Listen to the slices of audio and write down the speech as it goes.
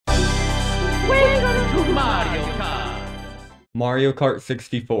Mario Kart! Mario Kart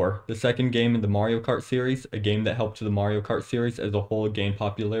 64, the second game in the Mario Kart series, a game that helped the Mario Kart series as a whole gain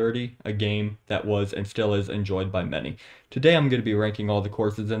popularity, a game that was and still is enjoyed by many. Today I'm going to be ranking all the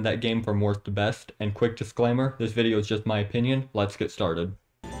courses in that game from worst to best, and quick disclaimer, this video is just my opinion, let's get started.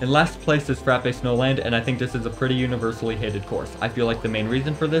 In last place is Frappe Snowland, and I think this is a pretty universally hated course. I feel like the main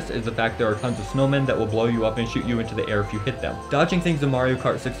reason for this is the fact there are tons of snowmen that will blow you up and shoot you into the air if you hit them. Dodging things in Mario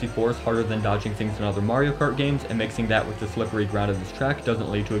Kart 64 is harder than dodging things in other Mario Kart games, and mixing that with the slippery ground of this track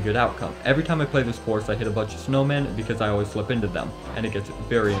doesn't lead to a good outcome. Every time I play this course I hit a bunch of snowmen because I always slip into them, and it gets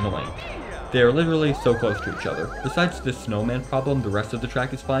very annoying. They are literally so close to each other. Besides this snowman problem, the rest of the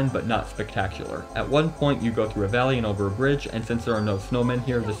track is fine, but not spectacular. At one point, you go through a valley and over a bridge, and since there are no snowmen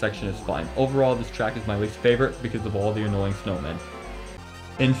here, this section is fine. Overall, this track is my least favorite because of all the annoying snowmen.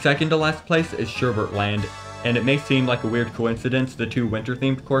 In second to last place is Sherbert Land, and it may seem like a weird coincidence the two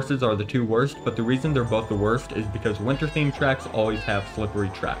winter-themed courses are the two worst, but the reason they're both the worst is because winter-themed tracks always have slippery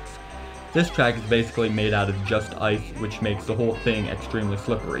tracks. This track is basically made out of just ice, which makes the whole thing extremely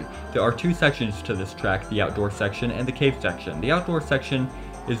slippery. There are two sections to this track, the outdoor section and the cave section. The outdoor section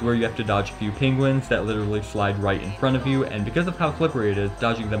is where you have to dodge a few penguins that literally slide right in front of you, and because of how slippery it is,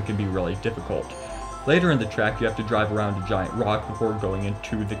 dodging them can be really difficult. Later in the track, you have to drive around a giant rock before going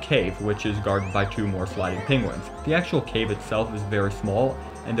into the cave, which is guarded by two more sliding penguins. The actual cave itself is very small,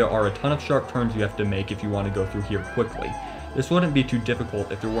 and there are a ton of sharp turns you have to make if you want to go through here quickly. This wouldn't be too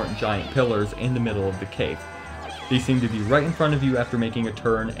difficult if there weren't giant pillars in the middle of the cave. These seem to be right in front of you after making a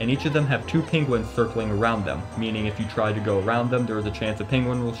turn, and each of them have two penguins circling around them, meaning if you try to go around them, there is a chance a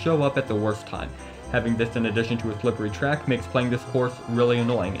penguin will show up at the worst time. Having this in addition to a slippery track makes playing this course really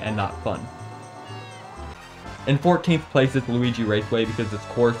annoying and not fun. In 14th place is Luigi Raceway because this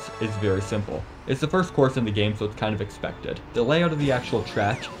course is very simple. It's the first course in the game, so it's kind of expected. The layout of the actual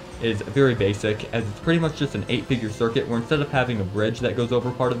track is very basic, as it's pretty much just an 8-figure circuit where instead of having a bridge that goes over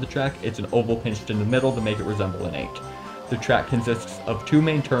part of the track, it's an oval pinched in the middle to make it resemble an 8. The track consists of two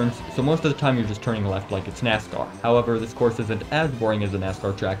main turns, so most of the time you're just turning left like it's NASCAR. However, this course isn't as boring as a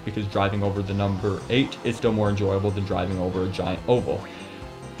NASCAR track because driving over the number 8 is still more enjoyable than driving over a giant oval.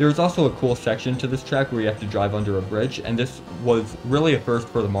 There is also a cool section to this track where you have to drive under a bridge, and this was really a first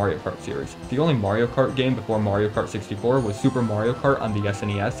for the Mario Kart series. The only Mario Kart game before Mario Kart 64 was Super Mario Kart on the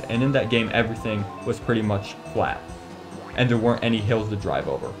SNES, and in that game everything was pretty much flat, and there weren't any hills to drive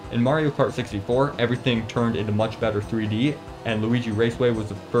over. In Mario Kart 64, everything turned into much better 3D, and Luigi Raceway was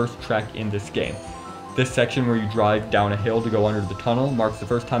the first track in this game. This section where you drive down a hill to go under the tunnel marks the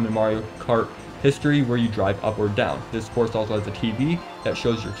first time in Mario Kart history where you drive up or down. This course also has a TV that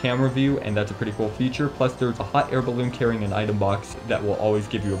shows your camera view, and that's a pretty cool feature. Plus there's a hot air balloon carrying an item box that will always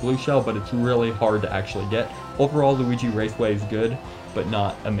give you a blue shell, but it's really hard to actually get. Overall, Luigi Raceway is good, but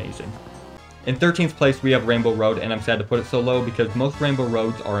not amazing. In 13th place we have Rainbow Road, and I'm sad to put it so low because most Rainbow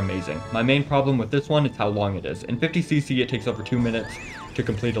Roads are amazing. My main problem with this one is how long it is. In 50cc it takes over 2 minutes to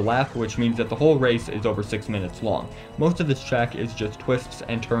complete a lap, which means that the whole race is over 6 minutes long. Most of this track is just twists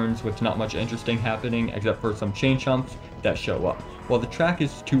and turns with not much interesting happening except for some chain jumps that show up. While the track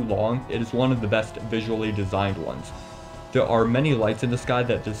is too long, it is one of the best visually designed ones. There are many lights in the sky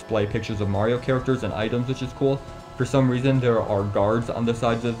that display pictures of Mario characters and items, which is cool. For some reason there are guards on the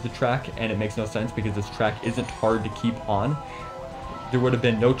sides of the track, and it makes no sense because this track isn't hard to keep on. There would have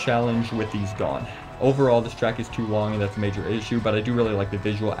been no challenge with these gone. Overall, this track is too long and that's a major issue, but I do really like the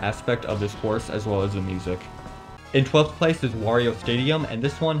visual aspect of this course as well as the music. In 12th place is Wario Stadium, and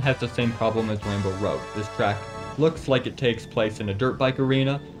this one has the same problem as Rainbow Road. This track looks like it takes place in a dirt bike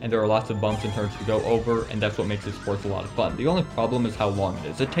arena, and there are lots of bumps and turns to go over, and that's what makes this course a lot of fun. The only problem is how long it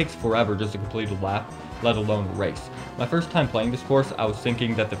is. It takes forever just to complete a lap, let alone a race. My first time playing this course, I was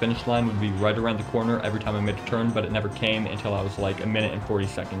thinking that the finish line would be right around the corner every time I made a turn, but it never came until I was like a minute and 40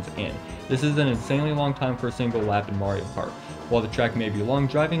 seconds in. This is an insanely long time for a single lap in Mario Kart. While the track may be long,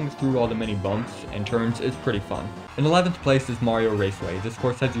 driving through all the many bumps and turns is pretty fun. In 11th place is Mario Raceway. This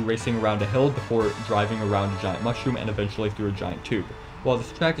course has you racing around a hill before driving around a giant mushroom and eventually through a giant tube. While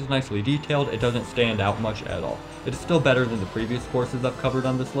this track is nicely detailed, it doesn't stand out much at all. It is still better than the previous courses I've covered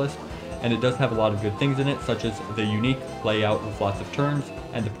on this list, and it does have a lot of good things in it, such as the unique layout with lots of turns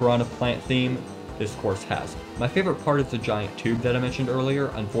and the piranha plant theme this course has. My favorite part is the giant tube that I mentioned earlier.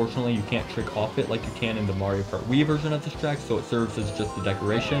 Unfortunately, you can't trick off it like you can in the Mario Kart Wii version of this track, so it serves as just a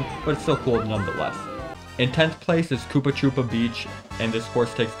decoration, but it's still cool nonetheless. In 10th place is Koopa Troopa Beach, and this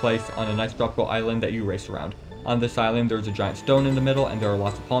course takes place on a nice tropical island that you race around. On this island there's a giant stone in the middle, and there are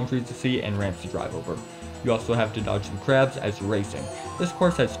lots of palm trees to see and ramps to drive over. You also have to dodge some crabs as you're racing. This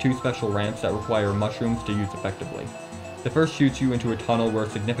course has two special ramps that require mushrooms to use effectively. The first shoots you into a tunnel where a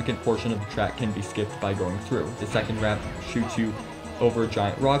significant portion of the track can be skipped by going through. The second ramp shoots you over a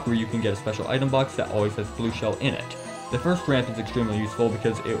giant rock where you can get a special item box that always has blue shell in it. The first ramp is extremely useful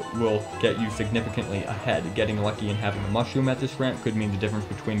because it will get you significantly ahead. Getting lucky and having a mushroom at this ramp could mean the difference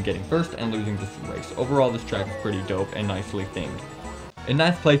between getting first and losing this race. Overall, this track is pretty dope and nicely themed. In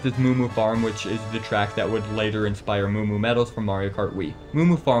 9th place is Moo Moo Farm, which is the track that would later inspire Moo Moo Meadows from Mario Kart Wii. Moo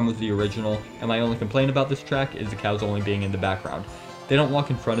Moo Farm was the original, and my only complaint about this track is the cows only being in the background. They don't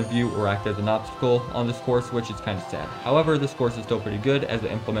walk in front of you or act as an obstacle on this course, which is kind of sad. However, this course is still pretty good as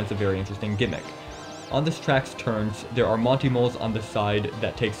it implements a very interesting gimmick. On this track's turns, there are Monty Moles on the side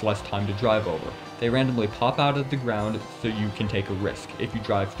that takes less time to drive over. They randomly pop out of the ground so you can take a risk. If you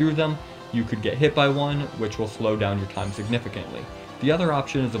drive through them, you could get hit by one, which will slow down your time significantly. The other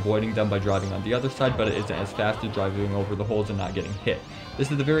option is avoiding them by driving on the other side, but it isn't as fast as driving over the holes and not getting hit.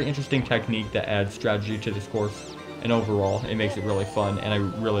 This is a very interesting technique that adds strategy to this course, and overall, it makes it really fun, and I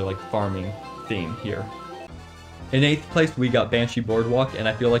really like the farming theme here. In 8th place, we got Banshee Boardwalk, and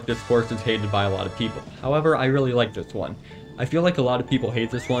I feel like this course is hated by a lot of people. However, I really like this one. I feel like a lot of people hate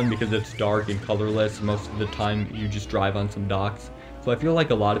this one because it's dark and colorless. Most of the time, you just drive on some docks. So I feel like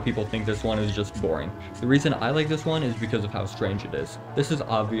a lot of people think this one is just boring. The reason I like this one is because of how strange it is. This is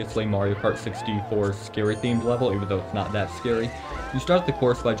obviously Mario Kart 64's scary themed level, even though it's not that scary. You start the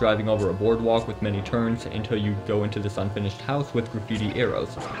course by driving over a boardwalk with many turns until you go into this unfinished house with graffiti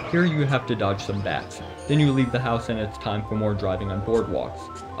arrows. Here you have to dodge some bats. Then you leave the house and it's time for more driving on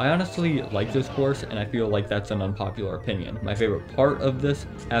boardwalks. I honestly like this course and I feel like that's an unpopular opinion. My favorite part of this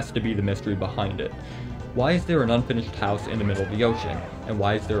has to be the mystery behind it. Why is there an unfinished house in the middle of the ocean? And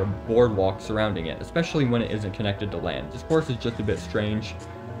why is there a boardwalk surrounding it, especially when it isn't connected to land? This course is just a bit strange,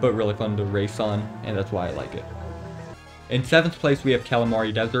 but really fun to race on, and that's why I like it. In 7th place we have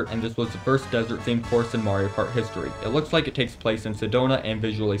Calamari Desert, and this was the first desert-themed course in Mario Kart history. It looks like it takes place in Sedona, and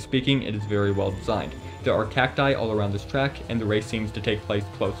visually speaking, it is very well designed. There are cacti all around this track, and the race seems to take place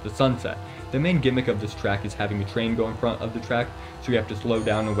close to sunset. The main gimmick of this track is having a train go in front of the track, so you have to slow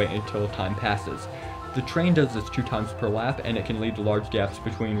down and wait until time passes. The train does this 2 times per lap, and it can lead to large gaps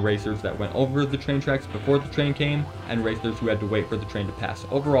between racers that went over the train tracks before the train came, and racers who had to wait for the train to pass.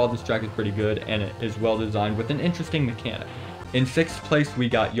 Overall, this track is pretty good, and it is well designed with an interesting mechanic. In 6th place, we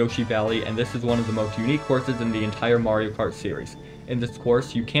got Yoshi Valley, and this is one of the most unique courses in the entire Mario Kart series. In this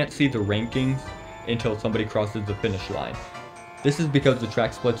course, you can't see the rankings until somebody crosses the finish line. This is because the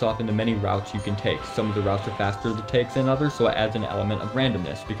track splits off into many routes you can take. Some of the routes are faster to take than others, so it adds an element of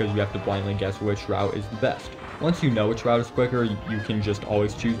randomness, because you have to blindly guess which route is the best. Once you know which route is quicker, you can just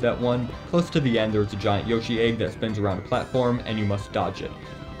always choose that one. Close to the end, there's a giant Yoshi egg that spins around a platform, and you must dodge it.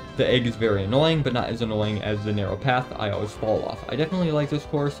 The egg is very annoying, but not as annoying as the narrow path I always fall off. I definitely like this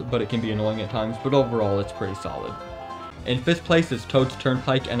course, but it can be annoying at times, but overall it's pretty solid. In 5th place is Toad's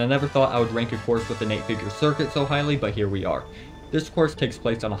Turnpike, and I never thought I would rank a course with an 8-figure circuit so highly, but here we are. This course takes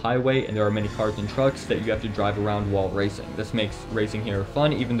place on a highway, and there are many cars and trucks that you have to drive around while racing. This makes racing here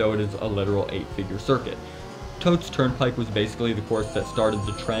fun, even though it is a literal 8-figure circuit. Toad's Turnpike was basically the course that started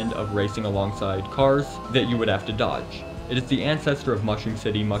the trend of racing alongside cars that you would have to dodge. It is the ancestor of Mushroom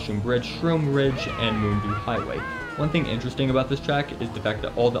City, Mushroom Bridge, Shroom Ridge, and Moonview Highway. One thing interesting about this track is the fact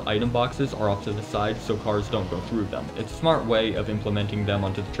that all the item boxes are off to the side so cars don't go through them. It's a smart way of implementing them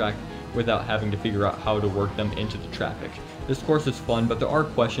onto the track without having to figure out how to work them into the traffic. This course is fun, but there are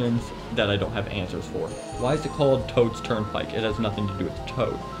questions that I don't have answers for. Why is it called Toad's Turnpike? It has nothing to do with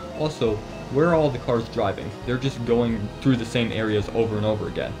Toad. Also, where are all the cars driving? They're just going through the same areas over and over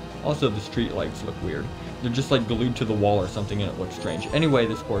again. Also, the street lights look weird. They're just like glued to the wall or something and it looks strange. Anyway,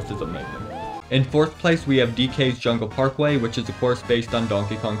 this course is amazing. In 4th place, we have DK's Jungle Parkway, which is a course based on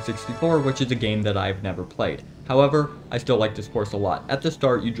Donkey Kong 64, which is a game that I've never played. However, I still like this course a lot. At the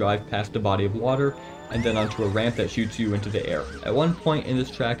start, you drive past a body of water, and then onto a ramp that shoots you into the air. At one point in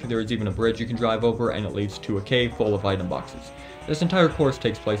this track, there is even a bridge you can drive over, and it leads to a cave full of item boxes. This entire course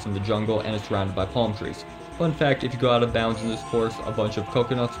takes place in the jungle, and is surrounded by palm trees. Fun fact, if you go out of bounds in this course, a bunch of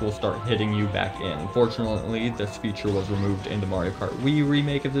coconuts will start hitting you back in. Unfortunately, this feature was removed in the Mario Kart Wii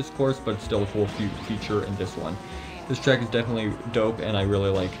remake of this course, but it's still a cool feature in this one. This track is definitely dope, and I really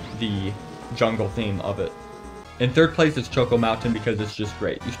like the jungle theme of it. In 3rd place is Choco Mountain because it's just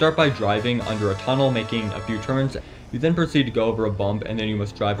great. You start by driving under a tunnel, making a few turns. You then proceed to go over a bump, and then you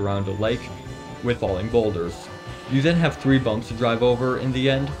must drive around a lake with falling boulders. You then have 3 bumps to drive over in the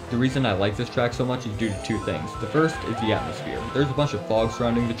end. The reason I like this track so much is due to 2 things. The first is the atmosphere. There's a bunch of fog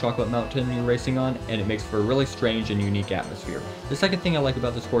surrounding the chocolate mountain you're racing on, and it makes for a really strange and unique atmosphere. The second thing I like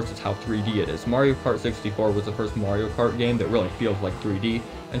about this course is how 3D it is. Mario Kart 64 was the first Mario Kart game that really feels like 3D.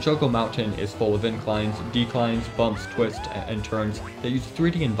 and Choco Mountain is full of inclines, declines, bumps, twists, and turns that use the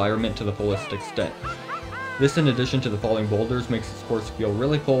 3D environment to the fullest extent. This, in addition to the falling boulders, makes this course feel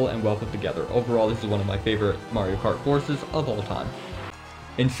really full and well put together. Overall, this is one of my favorite Mario Kart courses of all time.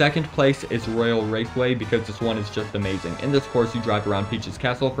 In second place is Royal Raceway because this one is just amazing. In this course, you drive around Peach's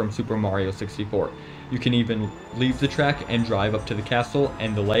castle from Super Mario 64. You can even leave the track and drive up to the castle,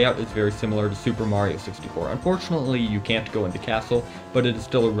 and the layout is very similar to Super Mario 64. Unfortunately, you can't go in the castle, but it is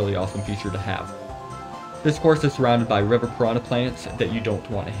still a really awesome feature to have. This course is surrounded by river piranha plants that you don't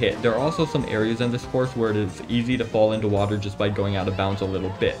want to hit. There are also some areas in this course where it is easy to fall into water just by going out of bounds a little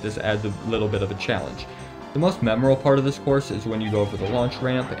bit. This adds a little bit of a challenge. The most memorable part of this course is when you go over the launch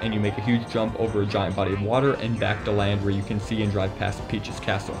ramp and you make a huge jump over a giant body of water and back to land where you can see and drive past Peach's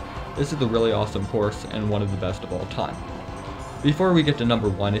castle. This is a really awesome course and one of the best of all time. Before we get to number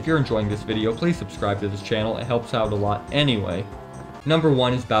 1, if you're enjoying this video, please subscribe to this channel. It helps out a lot anyway. Number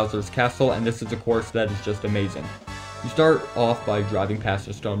 1 is Bowser's Castle, and this is a course that is just amazing. You start off by driving past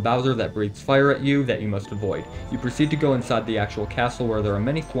a stone Bowser that breathes fire at you that you must avoid. You proceed to go inside the actual castle where there are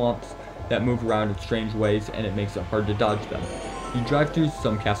many swamps that move around in strange ways, and it makes it hard to dodge them. You drive through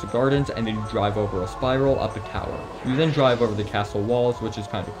some castle gardens, and then you drive over a spiral up a tower. You then drive over the castle walls, which is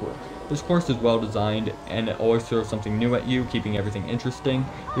kind of cool. This course is well designed, and it always throws something new at you, keeping everything interesting.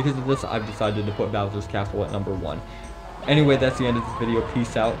 Because of this, I've decided to put Bowser's Castle at number 1. Anyway, that's the end of this video.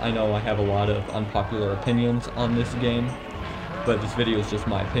 Peace out. I know I have a lot of unpopular opinions on this game, but this video is just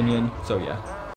my opinion, so yeah.